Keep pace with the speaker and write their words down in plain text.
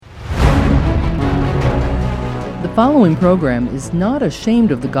The following program is not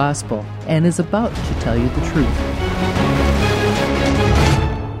ashamed of the gospel and is about to tell you the truth.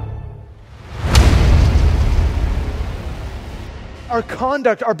 Our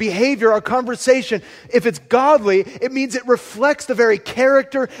conduct, our behavior, our conversation, if it's godly, it means it reflects the very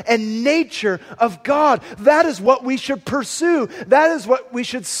character and nature of God. That is what we should pursue. That is what we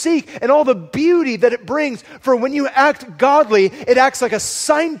should seek, and all the beauty that it brings. For when you act godly, it acts like a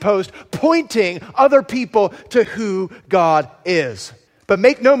signpost pointing other people to who God is. But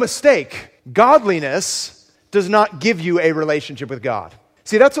make no mistake, godliness does not give you a relationship with God.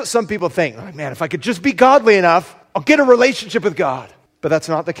 See, that's what some people think. Like, man, if I could just be godly enough, I'll get a relationship with God. But that's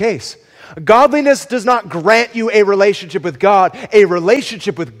not the case. Godliness does not grant you a relationship with God. A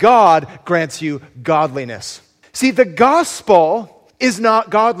relationship with God grants you godliness. See, the gospel is not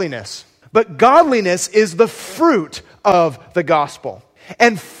godliness, but godliness is the fruit of the gospel.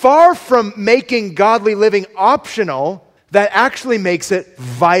 And far from making godly living optional, that actually makes it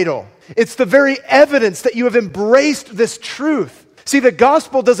vital. It's the very evidence that you have embraced this truth. See, the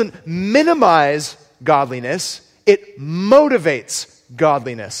gospel doesn't minimize godliness. It motivates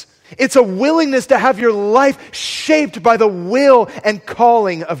godliness. It's a willingness to have your life shaped by the will and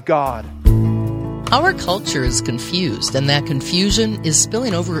calling of God. Our culture is confused, and that confusion is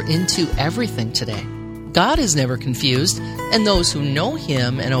spilling over into everything today. God is never confused, and those who know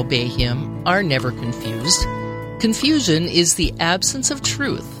Him and obey Him are never confused. Confusion is the absence of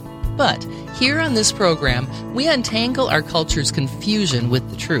truth. But here on this program, we untangle our culture's confusion with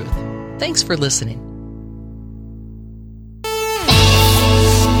the truth. Thanks for listening.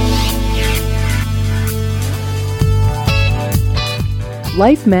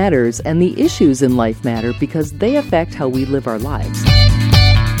 Life matters, and the issues in life matter because they affect how we live our lives.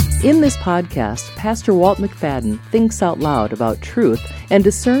 In this podcast, Pastor Walt McFadden thinks out loud about truth and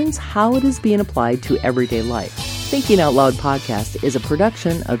discerns how it is being applied to everyday life. Thinking Out Loud podcast is a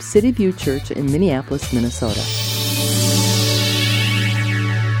production of City View Church in Minneapolis, Minnesota.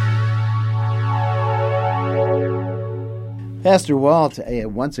 Pastor Walt,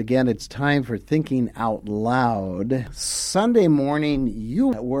 once again, it's time for Thinking Out Loud. Sunday morning, you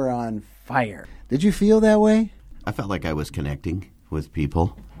were on fire. Did you feel that way? I felt like I was connecting with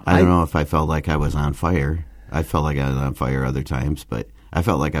people. I don't know if I felt like I was on fire. I felt like I was on fire other times, but I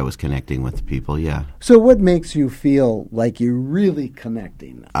felt like I was connecting with people, yeah. So what makes you feel like you're really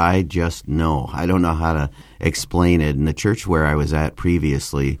connecting? I just know. I don't know how to explain it. In the church where I was at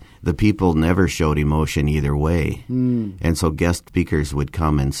previously, the people never showed emotion either way. And so guest speakers would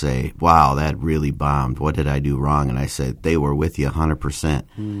come and say, wow, that really bombed. What did I do wrong? And I said, they were with you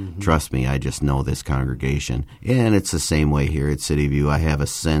 100%. Trust me, I just know this congregation. And it's the same way here at City View. I have a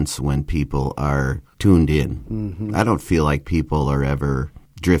sense when people are tuned in. I don't feel like people are ever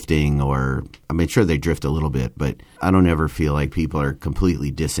drifting sure they drift a little bit, but I don't ever feel like people are completely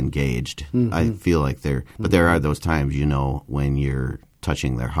disengaged. I feel like but there are those times, when you're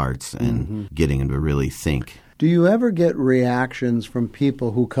touching their hearts and getting them to really think. Do you ever get reactions from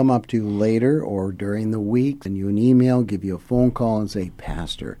people who come up to you later or during the week, send you an email, give you a phone call and say,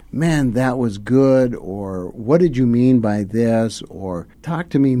 Pastor, man, that was good, or what did you mean by this, or talk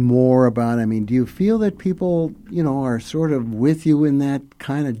to me more about it? I mean, do you feel that people, are sort of with you in that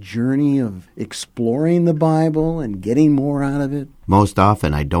kind of journey of exploring the Bible and getting more out of it? Most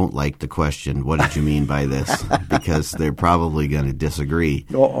often, I don't like the question, what did you mean by this? Because they're probably going to disagree.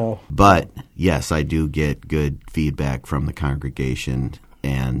 But, yes, I do get good feedback from the congregation,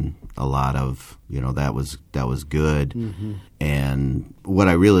 and a lot of, that was good. And what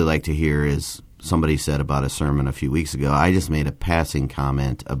I really like to hear is somebody said about a sermon a few weeks ago, I just made a passing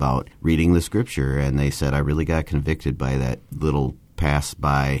comment about reading the scripture, and they said I really got convicted by that little pass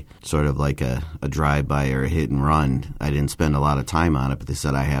by, sort of like a drive-by or a hit and run. I didn't spend a lot of time on it, but they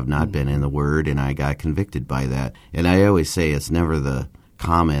said I have not been in the Word, and I got convicted by that. And I always say it's never the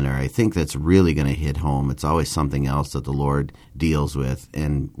comment or I think that's really going to hit home. It's always something else that the Lord deals with.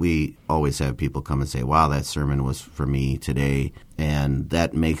 And we always have people come and say, wow, that sermon was for me today. And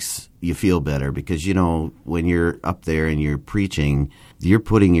that makes you feel better because, when you're up there and you're preaching, you're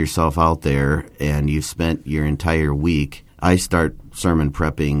putting yourself out there and you've spent your entire week. I start sermon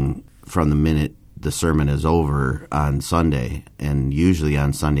prepping from the minute the sermon is over on Sunday, and usually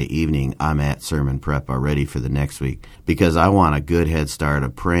on Sunday evening, I'm at sermon prep already for the next week because I want a good head start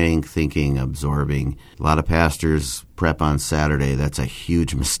of praying, thinking, absorbing. A lot of pastors prep on Saturday, that's a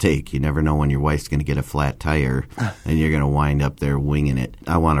huge mistake. You never know when your wife's going to get a flat tire and you're going to wind up there winging it.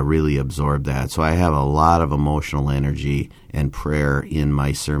 I want to really absorb that. So I have a lot of emotional energy and prayer in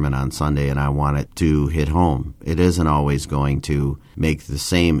my sermon on Sunday, and I want it to hit home. It isn't always going to make the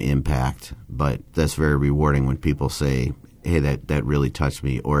same impact, but that's very rewarding when people say, hey, that really touched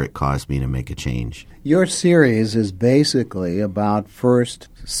me, or it caused me to make a change. Your series is basically about 1st,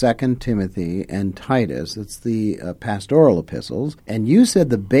 2nd Timothy, and Titus. It's the pastoral epistles. And you said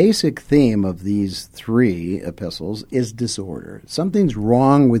the basic theme of these 3 epistles is disorder. Something's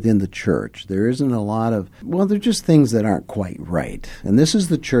wrong within the church. There isn't a lot of, they're just things that aren't quite right. And this is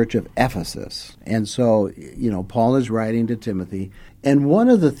the church of Ephesus. And so, Paul is writing to Timothy. And one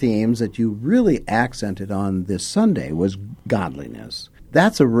of the themes that you really accented on this Sunday was godliness.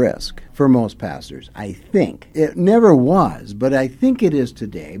 That's a risk for most pastors, I think. It never was, but I think it is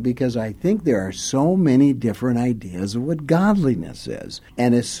today because I think there are so many different ideas of what godliness is.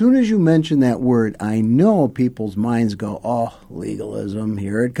 And as soon as you mention that word, I know people's minds go, oh, legalism,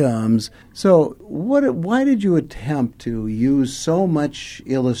 here it comes. So why did you attempt to use so much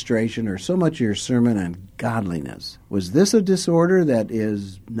illustration or so much of your sermon on godliness? Was this a disorder that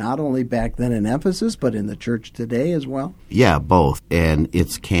is not only back then in Ephesus, but in the church today as well? Yeah, both. And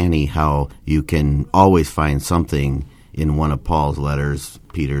it's canny how you can always find something in one of Paul's letters,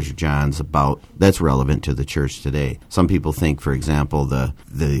 Peter's or John's, about that's relevant to the church today. Some people think, for example,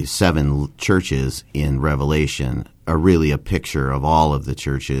 the 7 churches in Revelation are really a picture of all of the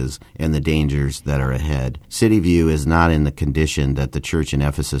churches and the dangers that are ahead. City View is not in the condition that the church in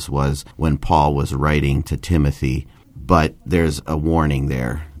Ephesus was when Paul was writing to Timothy, but there's a warning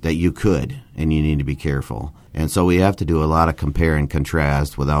there that you could, and you need to be careful. And so we have to do a lot of compare and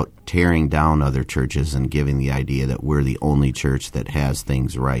contrast without tearing down other churches and giving the idea that we're the only church that has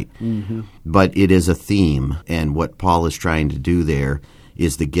things right. Mm-hmm. But it is a theme, and what Paul is trying to do there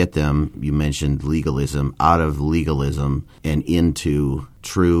is to get them, you mentioned legalism, out of legalism and into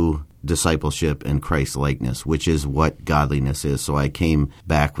true discipleship and Christ-likeness, which is what godliness is. So I came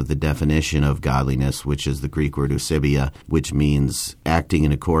back with the definition of godliness, which is the Greek word eusebia, which means acting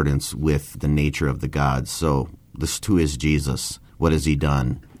in accordance with the nature of the gods. So this who is Jesus? What has he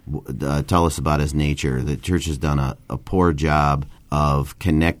done? Tell us about his nature. The church has done a poor job of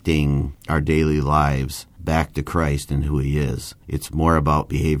connecting our daily lives back to Christ and who he is. It's more about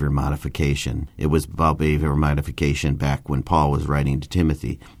behavior modification. It was about behavior modification back when Paul was writing to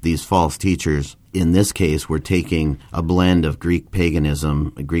Timothy. These false teachers, in this case, were taking a blend of Greek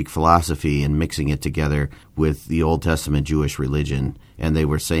paganism, Greek philosophy, and mixing it together with the Old Testament Jewish religion. And they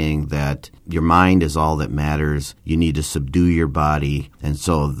were saying that your mind is all that matters. You need to subdue your body. And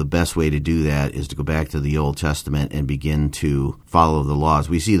so the best way to do that is to go back to the Old Testament and begin to follow the laws.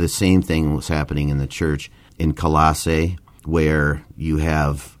 We see the same thing was happening in the church in Colossae, where you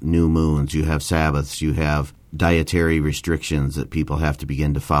have new moons, you have Sabbaths, you have dietary restrictions that people have to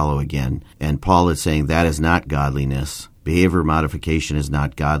begin to follow again. And Paul is saying that is not godliness. Behavior modification is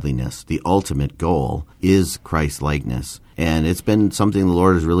not godliness. The ultimate goal is Christ-likeness. And it's been something the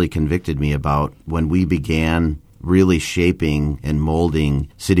Lord has really convicted me about when we began really shaping and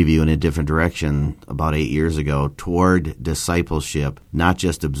molding City View in a different direction about 8 years ago toward discipleship, not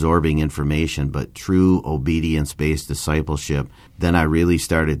just absorbing information, but true obedience-based discipleship. Then I really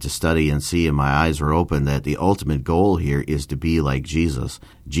started to study and see, and my eyes were open, that the ultimate goal here is to be like Jesus.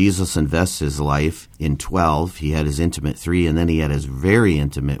 Jesus invests his life in 12. He had his intimate 3, and then he had his very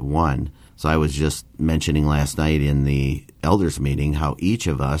intimate 1. So I was just mentioning last night in the elders meeting how each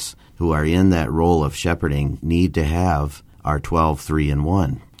of us who are in that role of shepherding need to have our 12, 3, and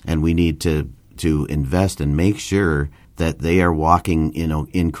 1. And we need to invest and make sure that they are walking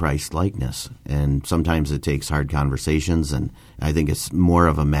in Christ-likeness. And sometimes it takes hard conversations, and I think it's more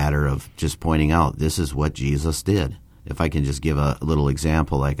of a matter of just pointing out this is what Jesus did. If I can just give a little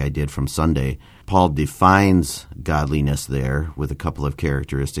example like I did from Sunday, Paul defines godliness there with a couple of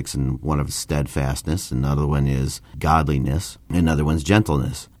characteristics, and one of steadfastness, another one is godliness, another one's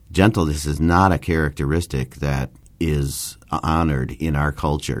gentleness. Gentleness is not a characteristic that is honored in our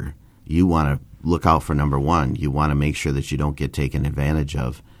culture. You want to look out for number 1. You want to make sure that you don't get taken advantage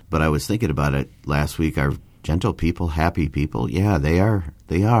of. But I was thinking about it last week. Are gentle people happy people? Yeah, they are.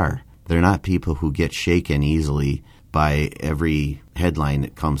 They are. They're not people who get shaken easily by every headline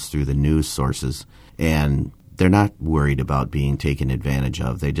that comes through the news sources, and they're not worried about being taken advantage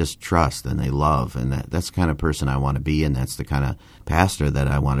of. They just trust and they love, and that's the kind of person I want to be, and that's the kind of pastor that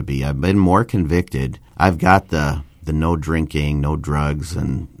I want to be. I've been more convicted. I've got the the no drinking, no drugs,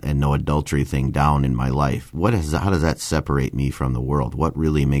 and no adultery thing down in my life? How does that separate me from the world? What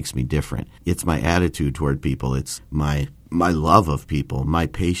really makes me different? It's my attitude toward people. It's my love of people, my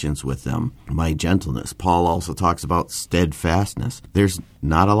patience with them, my gentleness. Paul also talks about steadfastness. There's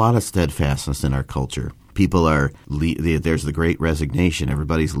not a lot of steadfastness in our culture. People there's the great resignation.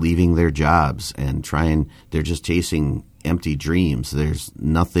 Everybody's leaving their jobs and they're just chasing empty dreams. There's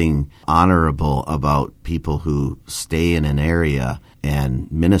nothing honorable about people who stay in an area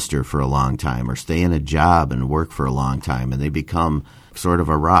and minister for a long time, or stay in a job and work for a long time, and they become sort of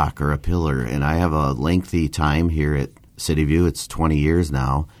a rock or a pillar. And I have a lengthy time here at City View. It's 20 years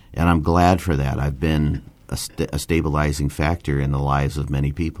now, and I'm glad for that. I've been a stabilizing factor in the lives of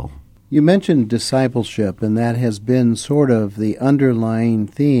many people. You mentioned discipleship, and that has been sort of the underlying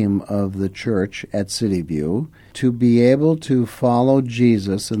theme of the church at City View, to be able to follow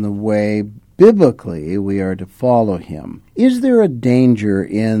Jesus in the way biblically we are to follow him. Is there a danger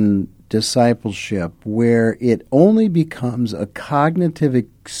in discipleship where it only becomes a cognitive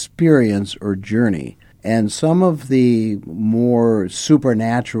experience or journey, and some of the more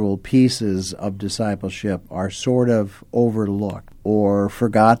supernatural pieces of discipleship are sort of overlooked or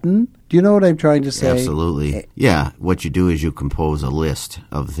forgotten? Do you know what I'm trying to say? Absolutely. Yeah. What you do is you compose a list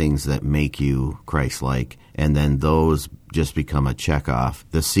of things that make you Christ-like, and then those just become a check-off.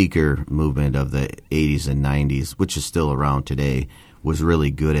 The seeker movement of the 80s and 90s, which is still around today, was really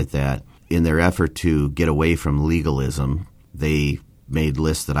good at that. In their effort to get away from legalism, they made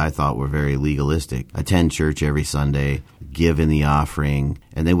lists that I thought were very legalistic. Attend church every Sunday, give in the offering,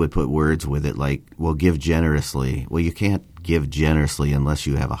 and they would put words with it like, well, give generously. Well, you can't give generously unless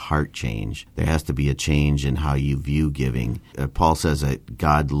you have a heart change. There has to be a change in how you view giving. Paul says that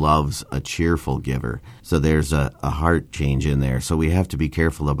God loves a cheerful giver. So there's a heart change in there. So we have to be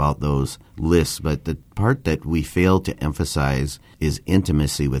careful about those lists. But the part that we fail to emphasize is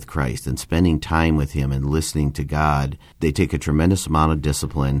intimacy with Christ and spending time with him and listening to God. They take a tremendous amount of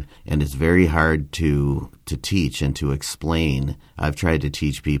discipline, and it's very hard to teach and to explain. I've tried to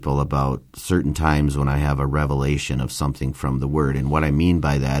teach people about certain times when I have a revelation of something from the Word. And what I mean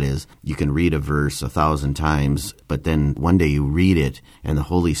by that is you can read a verse 1,000 times, but then one day you read it and the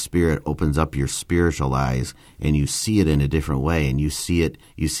Holy Spirit opens up your spiritual eyes and you see it in a different way, and you see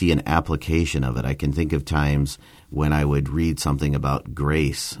an application of it. I can think of times when I would read something about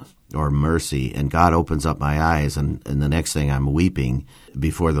grace or mercy, and God opens up my eyes, and the next thing I'm weeping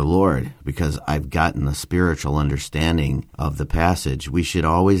before the Lord because I've gotten the spiritual understanding of the passage. We should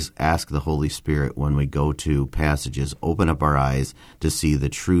always ask the Holy Spirit when we go to passages, open up our eyes to see the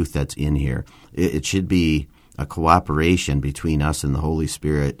truth that's in here. It should be a cooperation between us and the Holy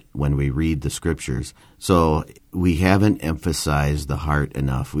Spirit when we read the Scriptures. So we haven't emphasized the heart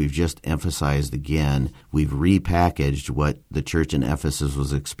enough. We've just emphasized again. We've repackaged what the church in Ephesus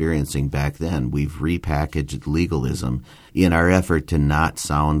was experiencing back then. We've repackaged legalism in our effort to not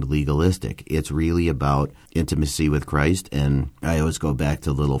sound legalistic. It's really about intimacy with Christ, and I always go back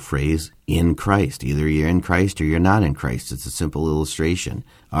to the little phrase, in Christ. Either you're in Christ or you're not in Christ. It's a simple illustration.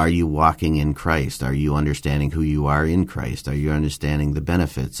 Are you walking in Christ? Are you understanding who you are in Christ? Are you understanding the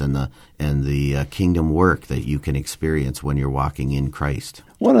benefits and the kingdom work that you can experience when you're walking in Christ?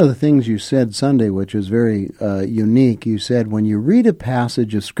 One of the things you said Sunday, which was very unique, you said when you read a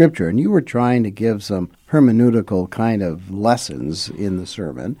passage of Scripture, and you were trying to give some hermeneutical kind of lessons in the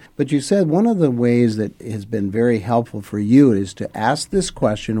sermon, but you said one of the ways that has been very helpful for you is to ask this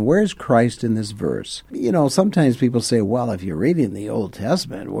question, where's Christ in this verse? You know, sometimes people say, well, if you're reading the Old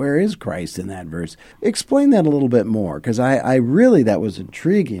Testament, where is Christ in that verse? Explain that a little bit more, because I really, that was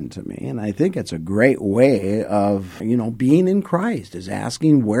intriguing to me, and I think it's a great way of, being in Christ, is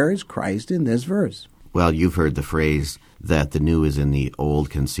asking, where is Christ in this verse? Well, you've heard the phrase that the new is in the old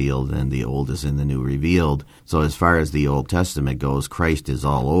concealed and the old is in the new revealed. So as far as the Old Testament goes, Christ is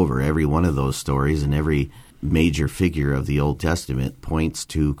all over. Every one of those stories and every major figure of the Old Testament points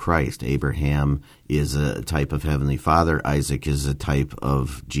to Christ. Abraham is a type of Heavenly Father. Isaac is a type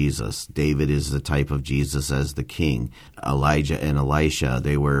of Jesus. David is the type of Jesus as the king. Elijah and Elisha,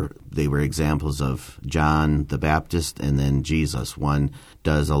 they were examples of John the Baptist and then Jesus. One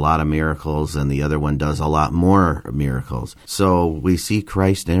does a lot of miracles and the other one does a lot more miracles. So we see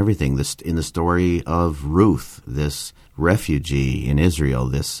Christ in everything. In the story of Ruth, this refugee in Israel,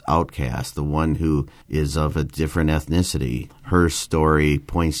 this outcast, the one who is of a different ethnicity. Her story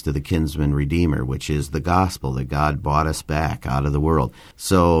points to the kinsman redeemer, which is the gospel, that God bought us back out of the world.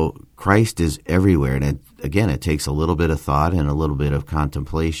 So Christ is everywhere. And it takes a little bit of thought and a little bit of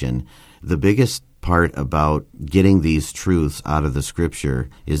contemplation. The biggest part about getting these truths out of the Scripture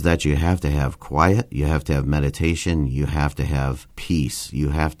is that you have to have quiet, you have to have meditation, you have to have peace, you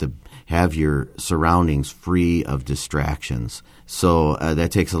have to have your surroundings free of distractions. So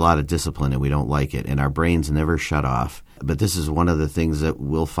that takes a lot of discipline, and we don't like it, and our brains never shut off. But this is one of the things that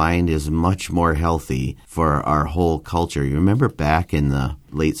we'll find is much more healthy for our whole culture. You remember back in the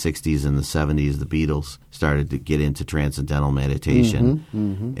late 60s and the 70s, the Beatles started to get into transcendental meditation.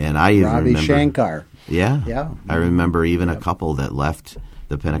 And I even Ravi remember... Shankar. Yeah. I remember even a couple that left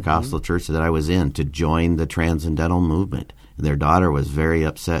the Pentecostal church that I was in to join the transcendental movement. And their daughter was very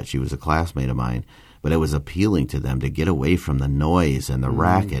upset. She was a classmate of mine. But it was appealing to them to get away from the noise and the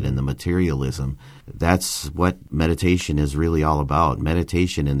racket and the materialism. That's what meditation is really all about.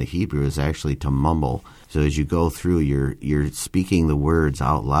 Meditation in the Hebrew is actually to mumble. So as you go through, you're speaking the words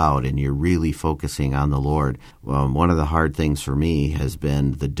out loud and you're really focusing on the Lord. One of the hard things for me has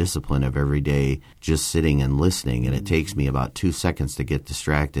been the discipline of every day just sitting and listening. And it takes me about 2 seconds to get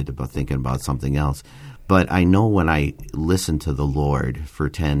distracted about thinking about something else. But I know when I listen to the Lord for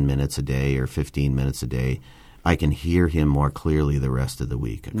 10 minutes a day or 15 minutes a day, I can hear Him more clearly the rest of the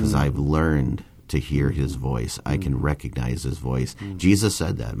week because I've learned to hear His voice. I can recognize His voice. Jesus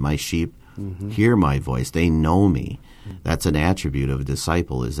said that. My sheep hear my voice. They know me. That's an attribute of a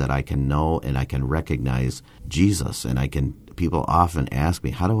disciple, is that I can know and I can recognize Jesus. And people often ask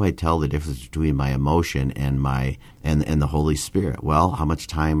me, how do I tell the difference between my emotion and the Holy Spirit? Well, how much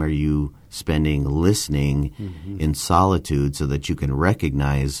time are you spending listening in solitude so that you can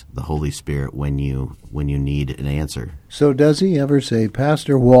recognize the Holy Spirit when you need an answer? So does He ever say,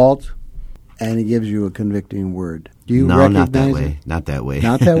 Pastor Walt, and He gives you a convicting word? Do you No, recognize not that way. it? Not that way.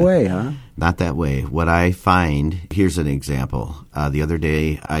 Not that way, huh? Not that way. What I find, here's an example. The other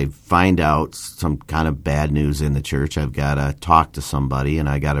day, I find out some kind of bad news in the church. I've got to talk to somebody, and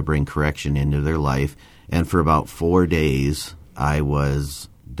I got to bring correction into their life. And for about 4 days, I was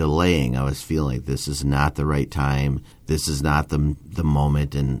delaying. I was feeling like this is not the right time. This is not the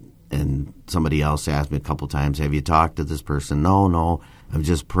moment. And somebody else asked me a couple times, have you talked to this person? No, I'm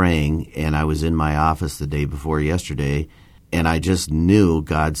just praying. And I was in my office the day before yesterday, and I just knew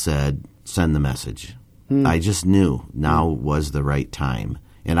God said, send the message. I just knew now was the right time.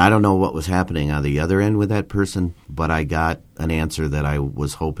 And I don't know what was happening on the other end with that person, but I got an answer that I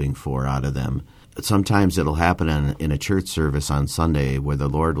was hoping for out of them. Sometimes it'll happen in a church service on Sunday where the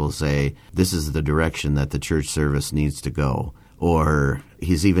Lord will say, this is the direction that the church service needs to go. Or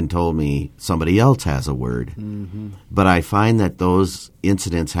He's even told me somebody else has a word. But I find that those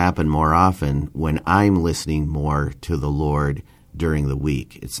incidents happen more often when I'm listening more to the Lord during the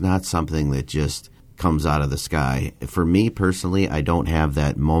week. It's not something that just comes out of the sky. For me personally, I don't have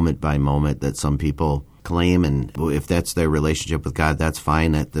that moment by moment that some people claim, and if that's their relationship with God, that's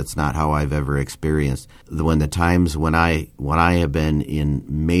fine. That's not how I've ever experienced. When the times when I have been in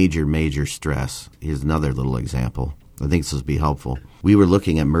major stress, here's another little example. I think this will be helpful. We were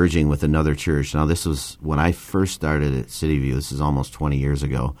looking at merging with another church. Now, this was when I first started at City View. This is almost 20 years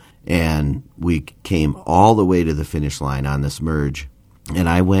ago. And we came all the way to the finish line on this merge. And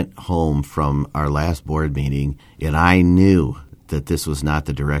I went home from our last board meeting, and I knew that this was not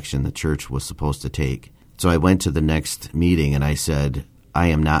the direction the church was supposed to take. So I went to the next meeting, and I said, I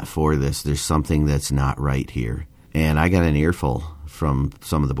am not for this. There's something that's not right here. And I got an earful from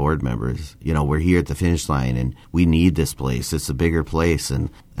some of the board members. You know, we're here at the finish line, and we need this place. It's a bigger place. And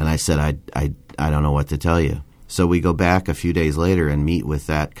I said, I don't know what to tell you. So we go back a few days later and meet with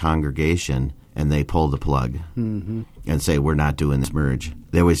that congregation, and they pull the plug and say, we're not doing this merge.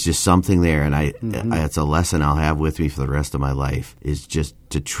 There was just something there, and it's a lesson I'll have with me for the rest of my life, is just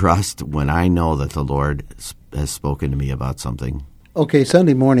to trust when I know that the Lord has spoken to me about something. Okay,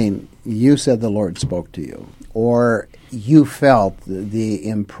 Sunday morning, you said the Lord spoke to you, or you felt the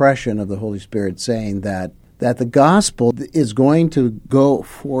impression of the Holy Spirit saying that the gospel is going to go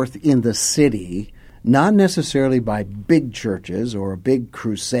forth in the city, not necessarily by big churches or a big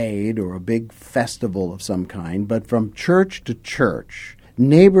crusade or a big festival of some kind, but from church to church,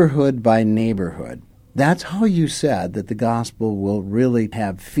 neighborhood by neighborhood. That's how you said that the gospel will really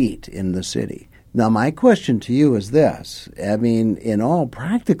have feet in the city. Now, my question to you is this. I mean, in all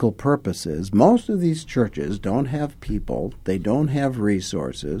practical purposes, most of these churches don't have people, they don't have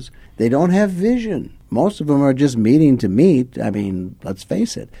resources, they don't have vision. Most of them are just meeting to meet. I mean, let's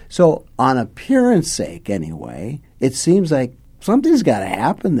face it. So, on appearance sake anyway, it seems like something's got to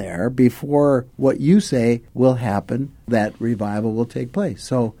happen there before what you say will happen, that revival will take place.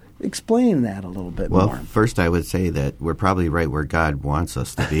 So, explain that a little bit more. Well, first I would say that we're probably right where God wants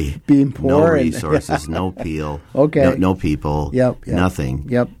us to be. Being poor. No resources, no peel, okay. no people, Yep. nothing.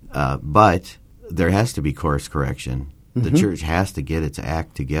 Yep. But there has to be course correction. The church has to get its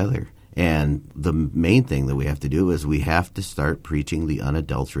act together. And the main thing that we have to do is we have to start preaching the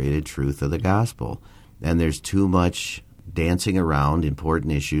unadulterated truth of the gospel. And there's too much dancing around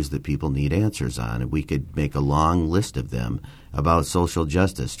important issues that people need answers on. And we could make a long list of them about social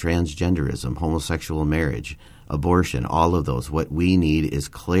justice, transgenderism, homosexual marriage, abortion, all of those. What we need is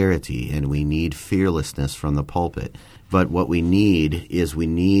clarity, and we need fearlessness from the pulpit. But what we need is we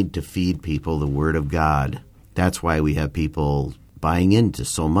need to feed people the Word of God. That's why we have people buying into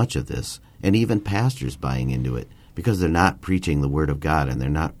so much of this, and even pastors buying into it, because they're not preaching the Word of God and they're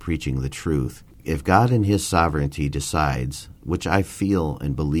not preaching the truth. If God in His sovereignty decides, which I feel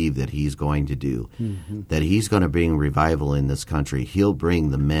and believe that He's going to do, that He's going to bring revival in this country, He'll bring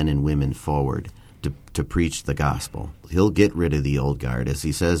the men and women forward to preach the gospel. He'll get rid of the old guard. As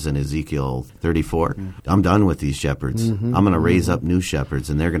He says in Ezekiel 34, I'm done with these shepherds. I'm going to raise up new shepherds,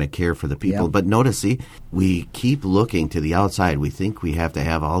 and they're going to care for the people. But notice, see, we keep looking to the outside. We think we have to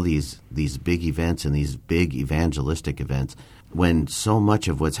have all these big events and these big evangelistic events, when so much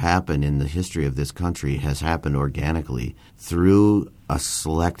of what's happened in the history of this country has happened organically through a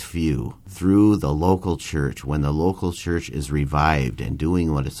select few, through the local church. When the local church is revived and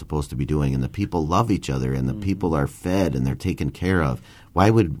doing what it's supposed to be doing, and the people love each other, and the people are fed and they're taken care of, why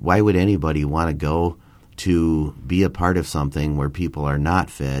would anybody want to go to be a part of something where people are not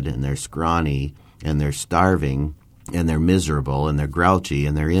fed and they're scrawny and they're starving and they're miserable and they're grouchy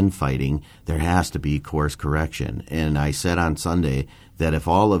and they're infighting? There has to be course correction. And I said on Sunday that if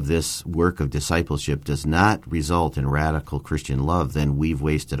all of this work of discipleship does not result in radical Christian love, then we've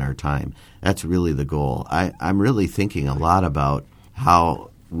wasted our time. That's really the goal. I'm really thinking a lot about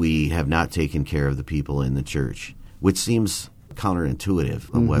how we have not taken care of the people in the church, which seems counterintuitive.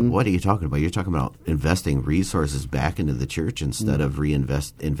 What are you talking about? You're talking about investing resources back into the church instead of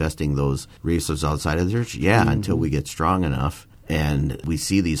investing those resources outside of the church? Yeah, until we get strong enough and we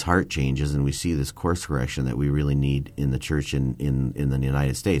see these heart changes and we see this course correction that we really need in the church in the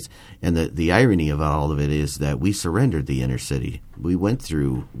United States. And the irony of all of it is that we surrendered the inner city. We went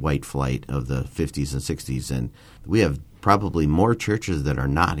through white flight of the 50s and 60s, and we have probably more churches that are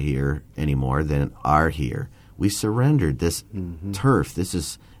not here anymore than are here. We surrendered this turf. This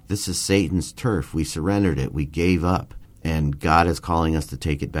is Satan's turf. We surrendered it. We gave up. And God is calling us to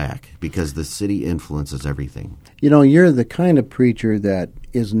take it back because the city influences everything. You know, you're the kind of preacher that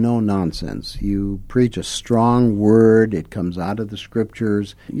is no nonsense. You preach a strong word. It comes out of the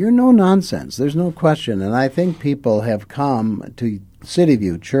Scriptures. You're no nonsense. There's no question. And I think people have come to City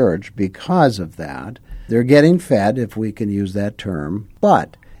View Church because of that. They're getting fed, if we can use that term.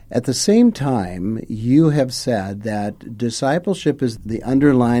 But at the same time, you have said that discipleship is the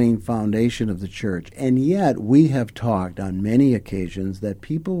underlying foundation of the church, and yet we have talked on many occasions that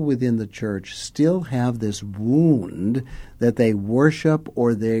people within the church still have this wound that they worship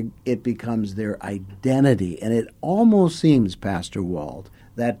or it becomes their identity. And it almost seems, Pastor Walt,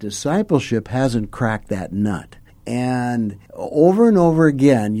 that discipleship hasn't cracked that nut. And over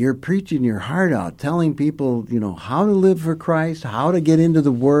again, you're preaching your heart out, telling people, how to live for Christ, how to get into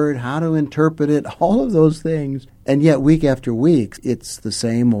the Word, how to interpret it, all of those things. And yet, week after week, it's the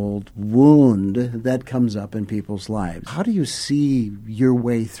same old wound that comes up in people's lives. How do you see your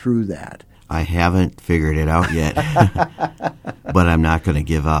way through that? I haven't figured it out yet, but I'm not going to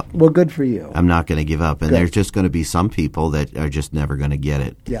give up. Well, good for you. I'm not going to give up. And Good. There's just going to be some people that are just never going to get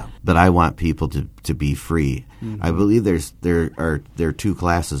it. Yeah. But I want people to be free. I believe there are two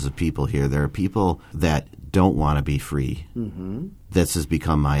classes of people here. There are people that don't want to be free. This has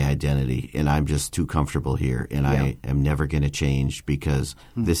become my identity, and I'm just too comfortable here, and I am never going to change because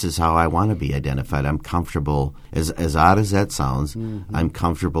this is how I want to be identified. I'm comfortable, as odd as that sounds, I'm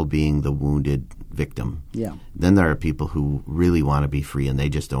comfortable being the wounded victim. Yeah. Then there are people who really want to be free, and they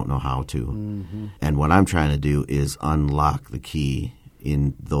just don't know how to. And what I'm trying to do is unlock the key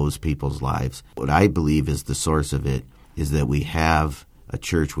in those people's lives. What I believe is the source of it is that we have a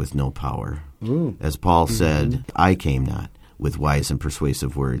church with no power. As Paul said, I came not with wise and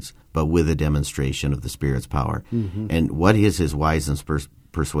persuasive words, but with a demonstration of the Spirit's power. And what is his wise and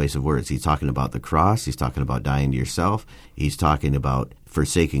persuasive words? He's talking about the cross. He's talking about dying to yourself. He's talking about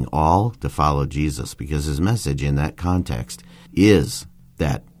forsaking all to follow Jesus, because his message in that context is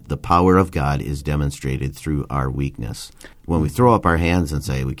that the power of God is demonstrated through our weakness. When we throw up our hands and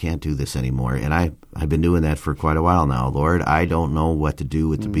say, we can't do this anymore, and I've been doing that for quite a while now. Lord, I don't know what to do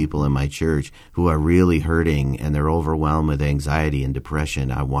with the people in my church who are really hurting and they're overwhelmed with anxiety and depression.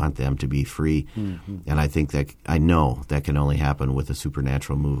 I want them to be free. And I know that can only happen with a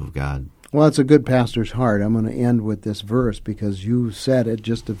supernatural move of God. Well, it's a good pastor's heart. I'm going to end with this verse because you said it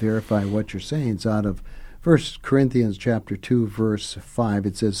just to verify what you're saying. It's out of 1 Corinthians chapter 2, verse 5.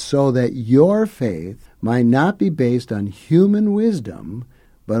 It says, so that your faith might not be based on human wisdom,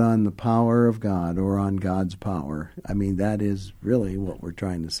 but on the power of God, or on God's power. I mean, that is really what we're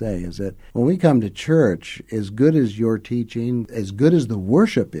trying to say, is that when we come to church, as good as your teaching, as good as the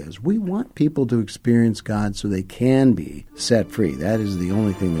worship is, we want people to experience God so they can be set free. That is the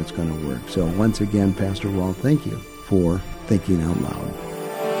only thing that's going to work. So once again, Pastor Walt, thank you for thinking out loud.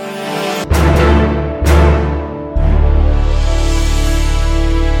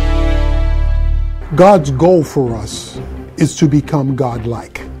 God's goal for us is to become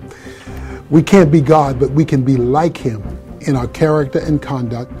God-like. We can't be God, but we can be like Him in our character and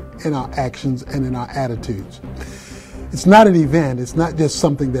conduct, in our actions, and in our attitudes. It's not an event. It's not just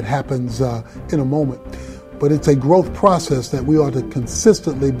something that happens in a moment, but it's a growth process that we ought to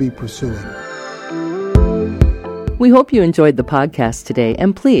consistently be pursuing. We hope you enjoyed the podcast today,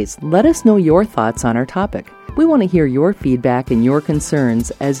 and please let us know your thoughts on our topic. We want to hear your feedback and your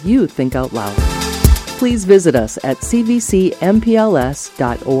concerns as you think out loud. Please visit us at cvcmpls.org.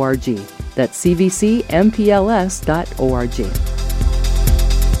 That's cvcmpls.org.